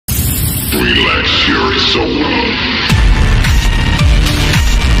Share it so well.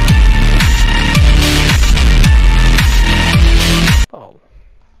 Oh.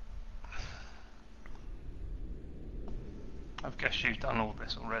 I guess you've done all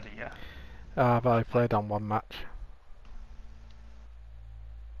this already, yeah? I've only played on one match.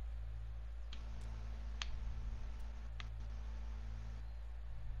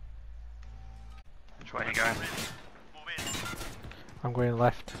 Which way are you going? I'm going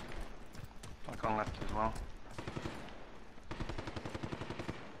left. I've gone left as well.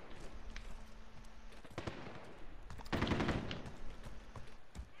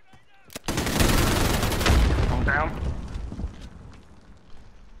 I'm down.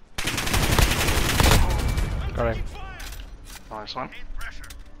 Got him. Nice one.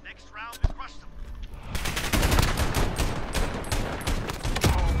 Next round is rush them.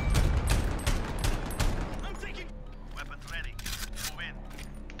 I'm taking weapons ready. Move in.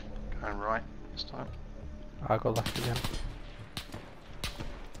 Going right this time. I'll go left again.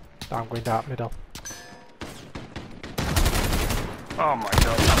 I'm going dark middle. Oh my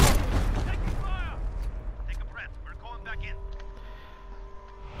god. Taking fire. Take a breath. We're going back in.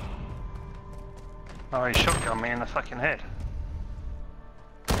 Oh, he shotgun me in the fucking head.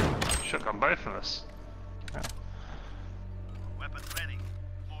 Shotgun both of us. Yeah. Weapons ready.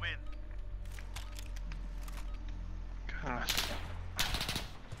 Move in. Going left.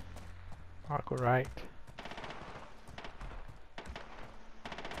 I'll go right.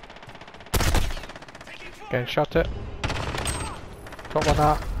 Taking fire. Getting shot at. Got one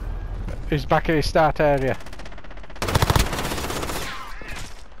out. He's back in his start area.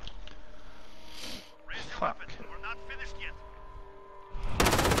 Raise your Fuck. weapon. We're not finished yet.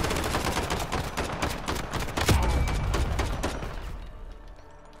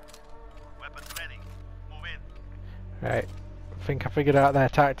 Weapons ready. Move in. Right. I think I figured out their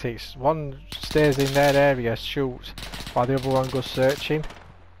tactics. One stays in their area, shoots, while the other one goes searching.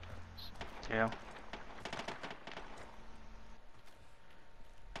 Yeah.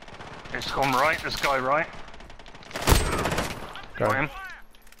 It's gone right, this guy right. Got him.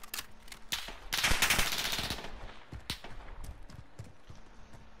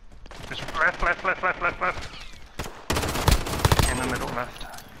 Just left. In the middle left.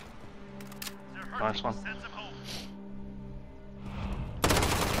 They're hurting. Nice one. Send them home.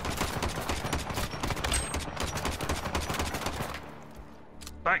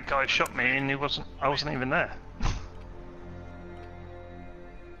 That guy shot me and I wasn't even there.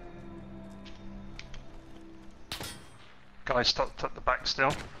 Guy stopped at the back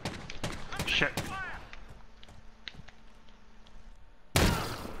still. Shit.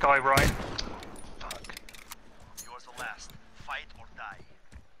 Guy right. Fuck. Yours the last. Fight or die.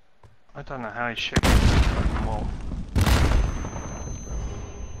 I don't know how he shit me through the fucking wall.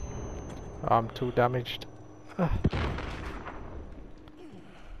 I'm too damaged. They're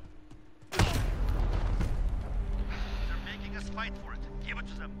making us fight for it. Give it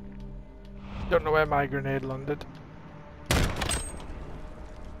to them. Don't know where my grenade landed.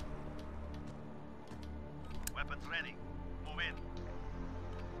 Weapons ready. Move in.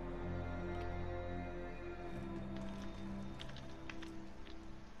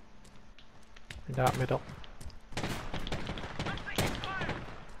 In that middle. I'm taking fire.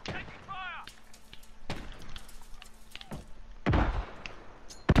 Taking fire.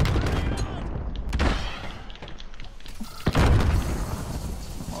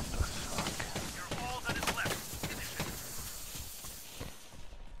 What the fuck? You're all that is left. Finish it.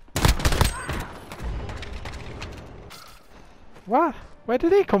 What? Where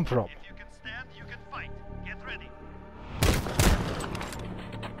did he come from? If you can stand, you can fight. Get ready.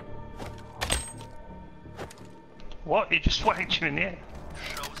 What? He just whacked you in the air?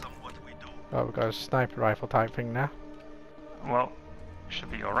 Show them what we do. Oh, we've got a sniper rifle type thing now. Well,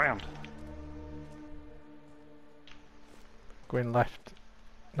 should be your round. Going left.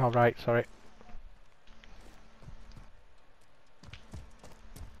 No, right, sorry.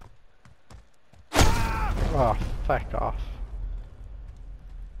 Oh, fuck off.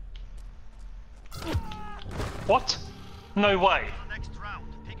 What? No way. The next round.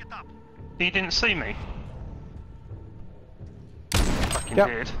 Pick it up. He didn't see me. Fucking Yep.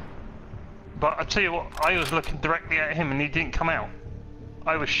 did. But I tell you what, I was looking directly at him and he didn't come out.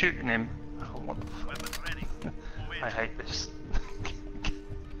 I was shooting him. Oh, what the fuck? Weapons ready. Move in. I hate this.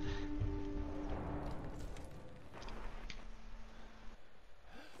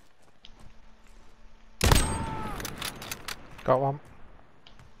 Got one.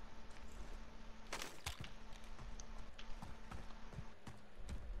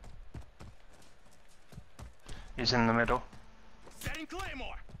 He's in the middle. Setting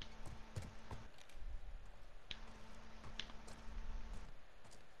Claymore.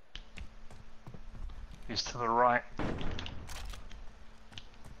 He's to the right.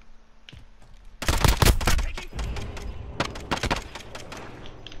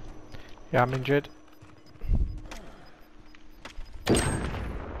 Yeah, I'm injured.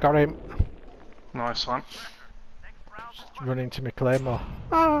 Got him. Nice one. Just running to my claymore.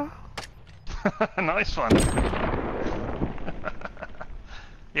 Ah! Nice one.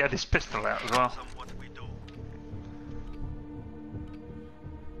 He had his pistol out as well. What we do.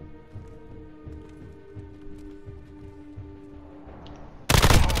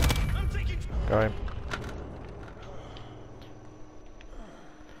 I'm taking. Got him.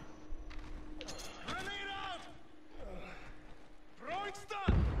 Grenade out! Throwing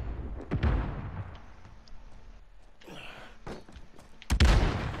stun!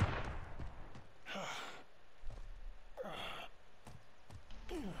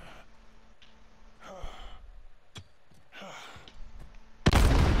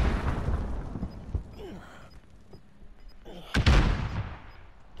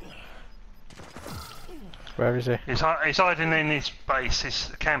 Where is he? He's hiding in his base.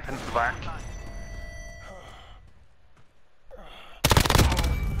 He's camping at the back. Oh,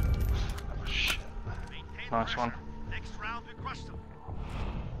 shit. Maintain Nice one. pressure. Next round we crush them.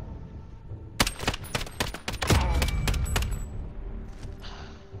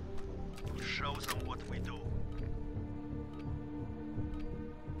 Show them what we do.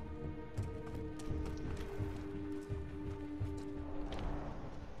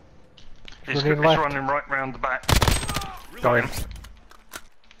 He's Running left. running right round the back. Got him.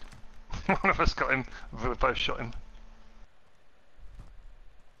 One of us got him. We both shot him.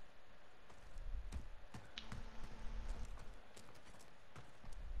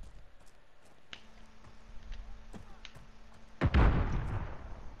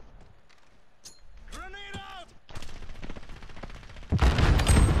 Grenade out!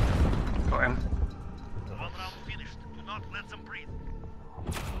 Got him. One round finished. Do not let them breathe.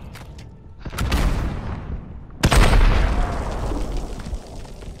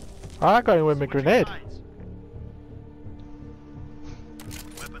 I got him with my grenade.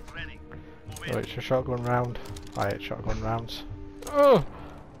 Weapons ready. Move Oh, in. it's a shotgun round. I hate shotgun rounds. Oh!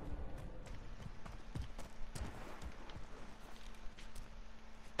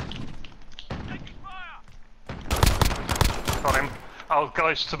 Taking fire! Got him. Oh,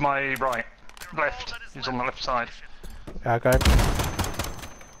 guys to my right. Left. He's on the left side. Yeah, I got him.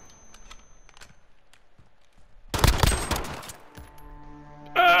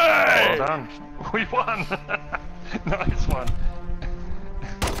 Well done. We won. Nice one.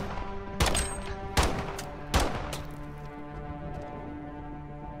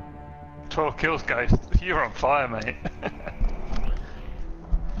 12 kills, guys. You're on fire, mate.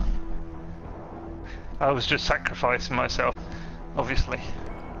 I was just sacrificing myself, obviously.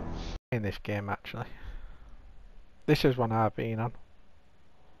 In this game, actually. This is one I've been on.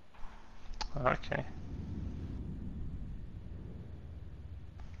 Okay.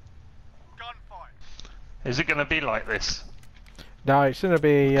 Gunfire! Is it going to be like this? No, it's going to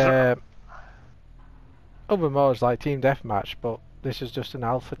be other modes like Team Deathmatch, but this is just an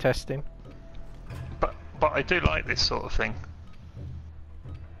alpha testing. But I do like this sort of thing.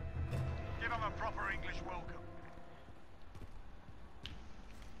 Give them a proper English welcome.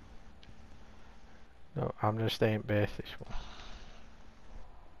 No, I'm going to stay in base this one.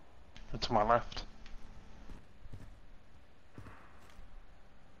 To my left.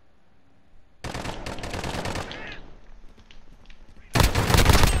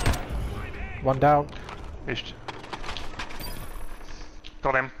 One down. He's...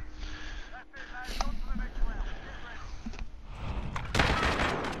 Got him.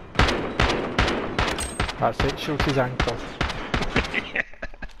 That's it, shoot his ankle. Get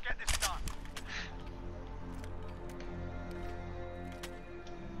this done.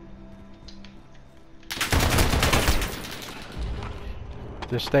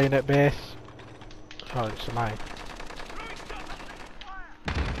 They're staying at base. Oh, it's a mine.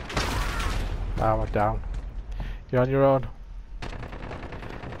 Ah, we're down. You're on your own.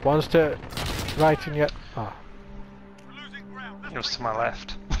 One's to right in your... Oh, We're losing ground. He was to my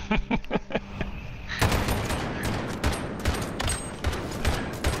left.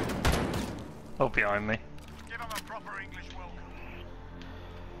 Oh, behind me. Give them a proper English welcome.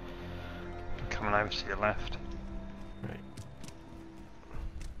 Coming over to your left. right.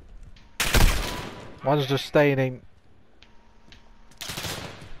 One's just staying in.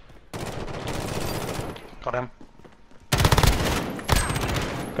 Got him.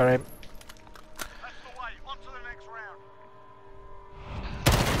 Got him. That's the way. On to the next round.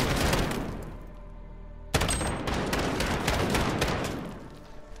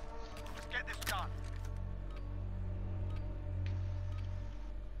 Let's get this done.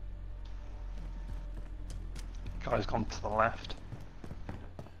 Guy's gone to the left.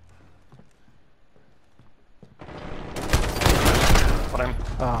 Got him.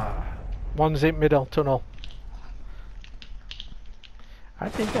 Ah, one's in middle tunnel. I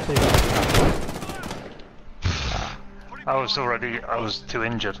think I did. I was too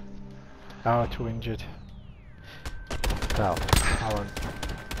injured. Oh, too injured. Well, Alan.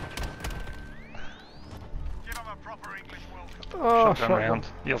 Give him a proper English welcome. Oh, Shotgun round.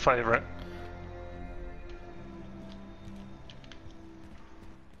 Your favourite.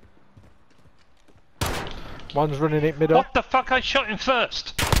 One's running it middle. What the fuck? I shot him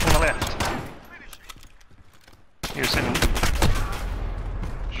first! On the left. Finish it. He was in...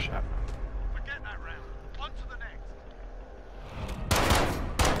 Shit. Forget that round. On to the next.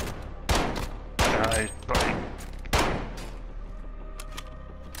 Yeah, buddy.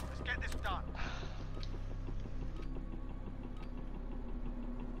 Let's get this done.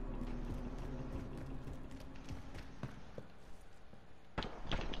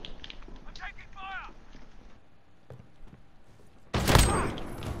 I'm taking fire.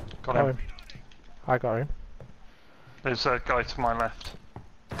 Got Got him. him. I got him. There's a guy to my left.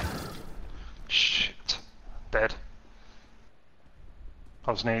 Shit. Dead.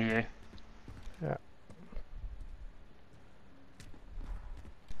 I was near you. Yeah.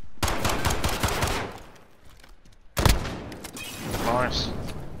 Nice.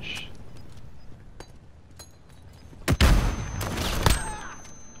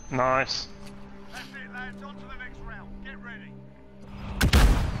 Nice. That's it, lads. On to the next round. Get ready.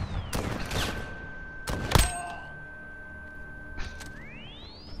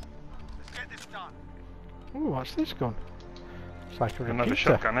 Let's get this done. Ooh, what's this gun? It's like a Another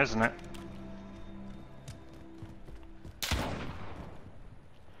repeater. shotgun, isn't it?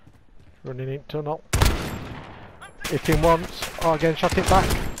 Running in tunnel. Hit him once. Oh, again, shot it back.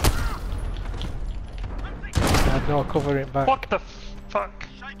 I had no cover it back. What the fuck?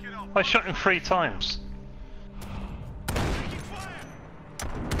 Shake it off. I shot him 3 times. Taking fire.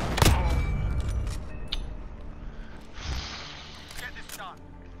 Get this done.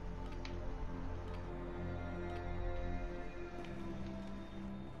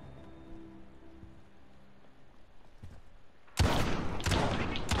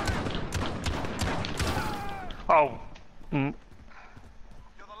 Oh. You're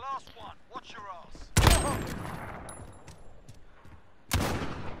the last one. Watch your ass.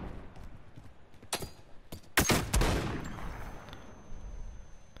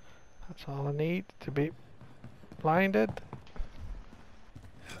 That's all I need to be blinded.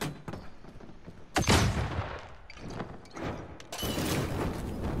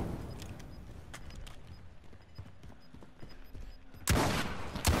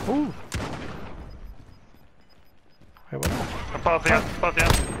 Ooh. Wait, what? Above you, above you.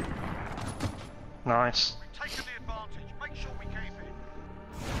 Nice. We've taken the advantage. Make sure we keep it.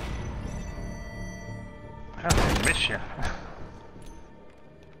 How did I miss you?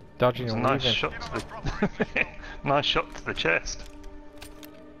 Dodging It was a and nice leaving. shot to the... nice shot to the chest.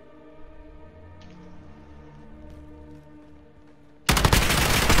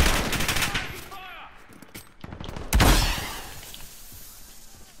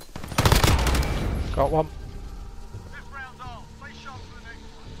 Got one. This round's on. Stay sharp for the next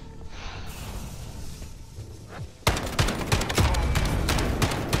one.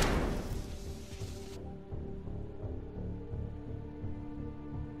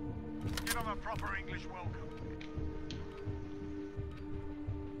 Give him a proper English welcome.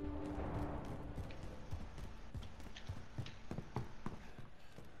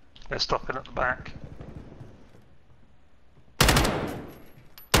 They're stopping at the back.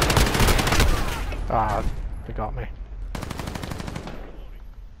 Ah, they got me.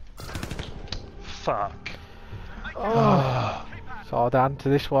 Fuck. Oh, it's all down to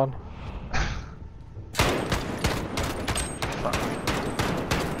this one. Fuck.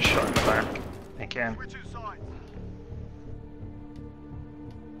 Shot in the back. Again. Switch sides.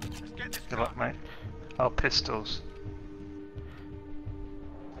 Let's get this Good done. luck, mate. Oh, pistols.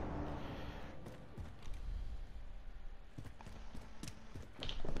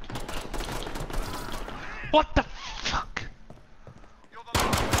 What the fuck? You're the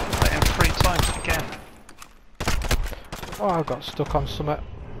last. I hit him 3 times again. Oh, I got stuck on something.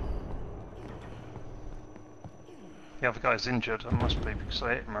 The other guy's injured. It must be because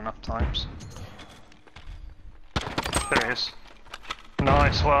I hit him enough times. There he is.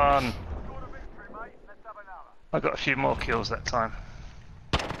 Nice one. Scored a victory, mate. Let's have another. I got a few more kills that time.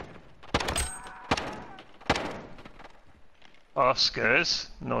 Oscars,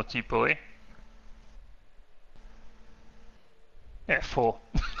 naughty boy. Yeah, 4.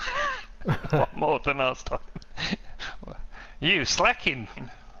 One more than last time. You slacking.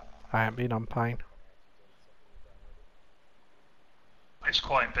 I ain't been on Pine. It's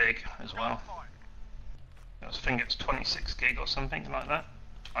quite big as well. I think it's 26 gig or something like that.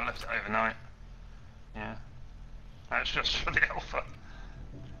 I left it overnight. Yeah. That's just for the alpha.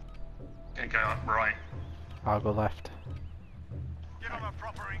 Gonna go up right. I'll go left. Give him a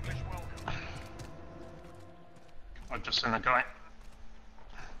proper English welcome. I've just seen a guy.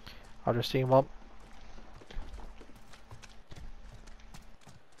 I've just seen one.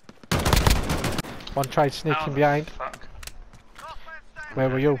 One tried sneaking Oh, behind. fuck. Last man standing. Where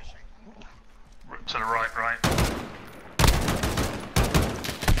were you? To the right, right.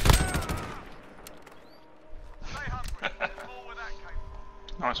 Stay hungry. There's more where that came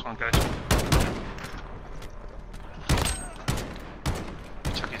from. Nice one, guys.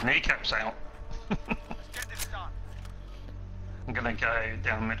 Took his kneecaps out. Let's get this done. I'm gonna go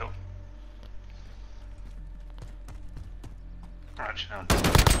down the middle. Right, down.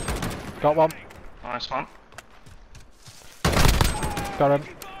 Got one. Nice one. Got him.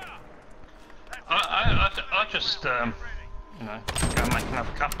 I just, you know, go and make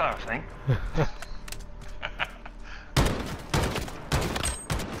another cup there, I think.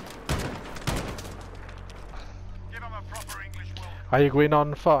 Give him a proper English welcome. Are you going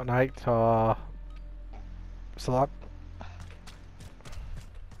on Fortnite or Slab?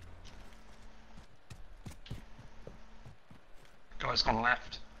 Guy's gone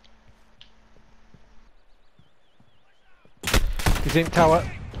left. He's in tower.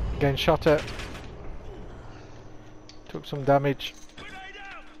 Getting shot at. Took some damage.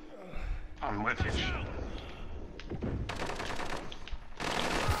 I'm with you. He's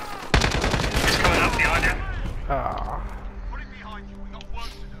coming up behind you. Ah. Put it behind you. We've got work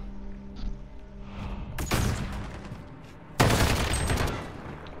to do.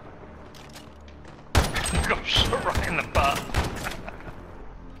 He got shot right in the butt.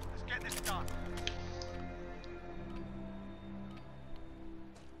 Let's get this done.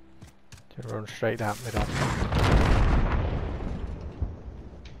 Just run straight down middle.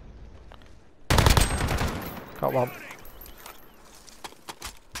 Got one.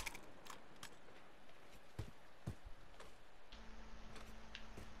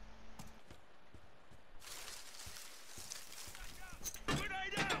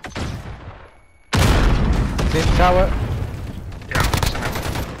 He's in tower. Yeah,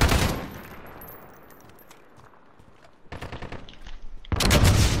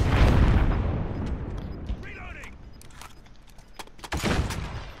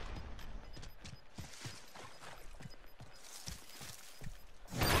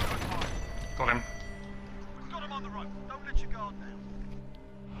 got him. We've got him on the rope. Don't let your guard down.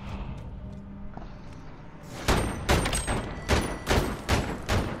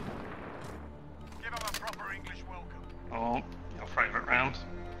 Give him a proper English welcome. Oh, your favourite round.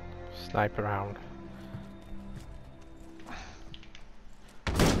 Sniper round.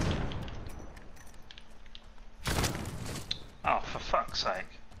 Oh, for fuck's sake.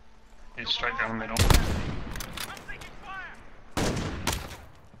 He's straight down the middle. I'm taking fire.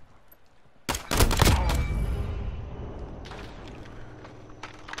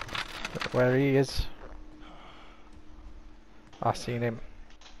 Where he is. I seen him.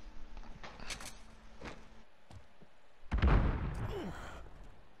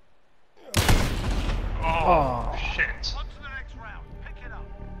 Oh, shit. On to the next round. Pick it up.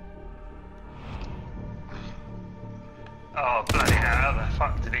 Oh, bloody hell, how the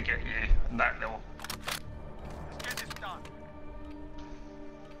fuck did he get you in that little... Let's get this done.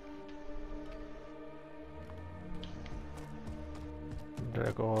 I'm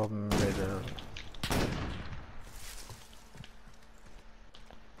gonna go middle.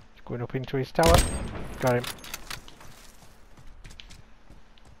 Going up into his tower. Got him.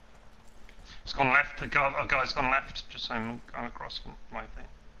 It's gone left, the guy, a guy's gone left, just so I'm going across my thing.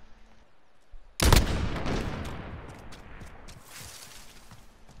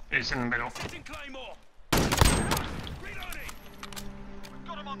 He's in the middle. We've got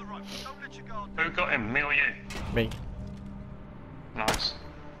him on the rope. Don't let your guard down. Who got him, me or you? Me. Nice.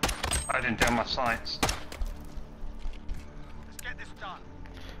 I didn't down my sights. Let's get this done.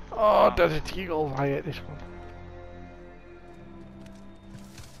 Oh, Desert Eagle. I hate this one.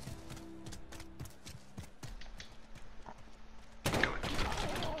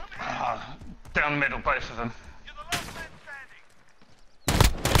 Ah, down the middle, both of them. You're the last man standing.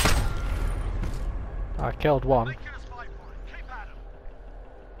 I killed one. Making us fight for it. Keep at him.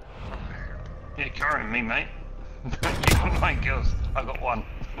 You're carrying me, mate. You got 9 kills. I got 1.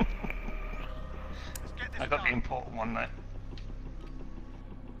 Let's get this I got the done. important one though.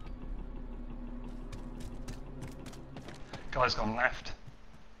 Guy's gone left.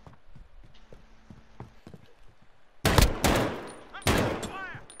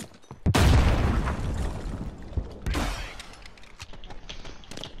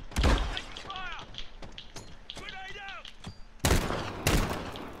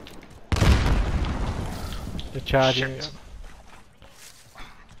 They're charging. Shit. It's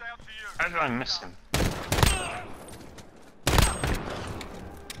down to you. How did I miss him? They're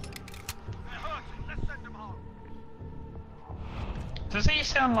hurting. Let's send them home. Does he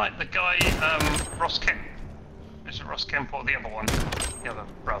sound like the guy, Ross Kemp? Is it Ross Kemp or the other one? The other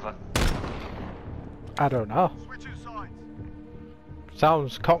brother? I don't know. Switching sides.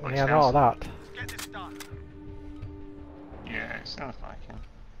 Sounds cockney and all that. Let's get this done. Yeah, it sounds like him.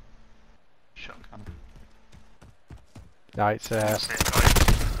 Shotgun. No, it's That's it,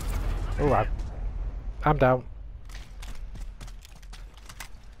 guy. oh, I'm down.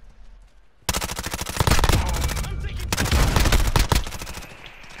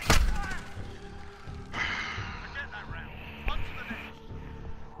 Forget that round. On to the next.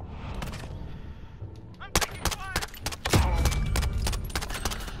 I'm taking fire.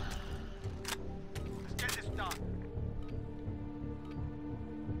 Let's get this done.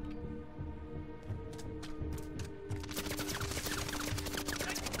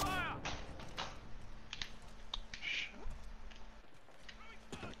 Taking fire.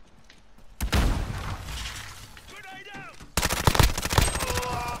 Grenade out.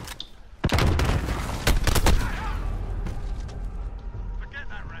 Forget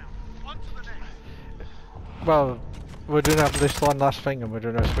that round. On to the next. Well, we're doing have this one last thing, and we're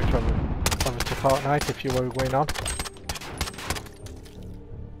doing a switch over to Fortnite if you were going on,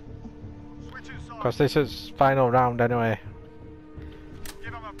 Switching sides. because this is final round anyway.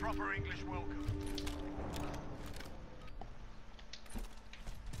 Give them a proper English welcome.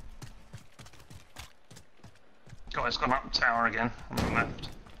 Guy's gone up the tower again on the left.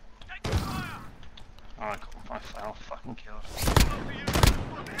 Taking fire. Oh, I fell. Fucking killed. Over you.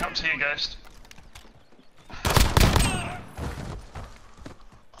 Up to you, Ghost.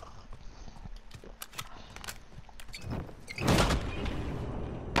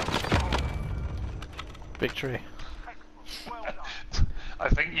 Victory. Well done. I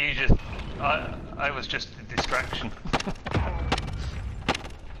think you just... I was just a distraction.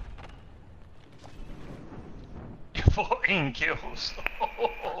 14 kills.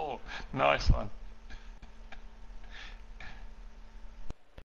 Oh, nice one.